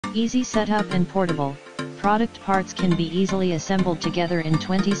Easy setup and portable. Product parts can be easily assembled together in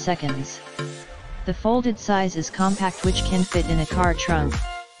 20 seconds. The folded size is compact, which can fit in a car trunk,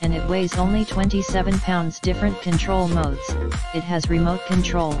 and it weighs only 27 pounds. Different control modes. It has remote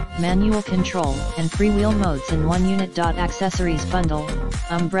control, manual control, and freewheel modes in one unit. Accessories bundle,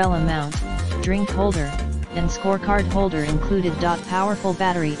 umbrella mount, drink holder, and scorecard holder included. Powerful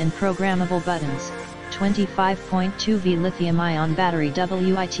battery and programmable buttons. 25.2V lithium-ion battery,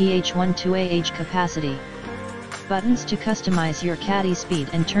 WITH-12Ah capacity. Buttons to customize your Caddy speed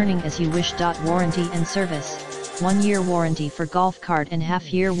and turning as you wish. Warranty and service. 1-year warranty for golf cart and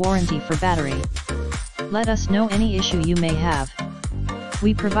half-year warranty for battery. Let us know any issue you may have.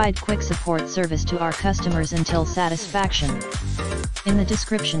 We provide quick support service to our customers until satisfaction. In the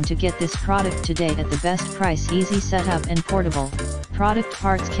description to get this product today at the best price. Easy setup and portable. Product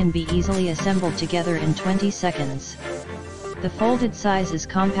parts can be easily assembled together in 20 seconds. The folded size is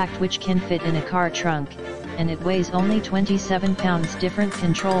compact, which can fit in a car trunk, and it weighs only 27 pounds. Different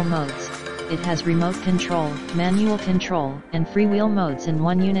control modes. It has remote control, manual control, and freewheel modes in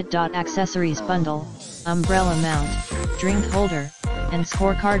one unit. Accessories bundle, umbrella mount, drink holder, and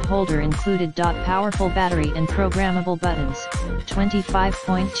scorecard holder included. Powerful battery and programmable buttons.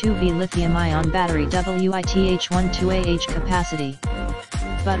 25.2V lithium-ion battery, WITH-12Ah capacity.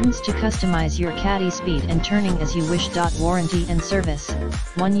 Buttons to customize your Caddy speed and turning as you wish. Warranty and service.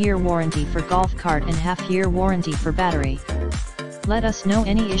 1-year warranty for golf cart and half-year warranty for battery. Let us know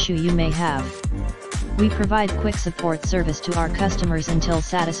any issue you may have. We provide quick support service to our customers until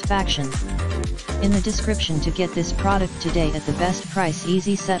satisfaction. In the description to get this product today at the best price.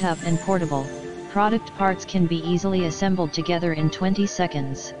 Easy setup and portable. Product parts can be easily assembled together in 20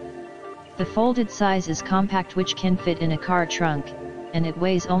 seconds. The folded size is compact, which can fit in a car trunk, and it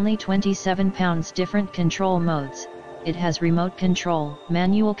weighs only 27 pounds. Different control modes. It has remote control,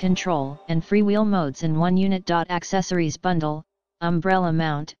 manual control, and freewheel modes in one unit. Accessories bundle, umbrella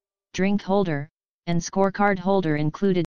mount, drink holder, and scorecard holder included.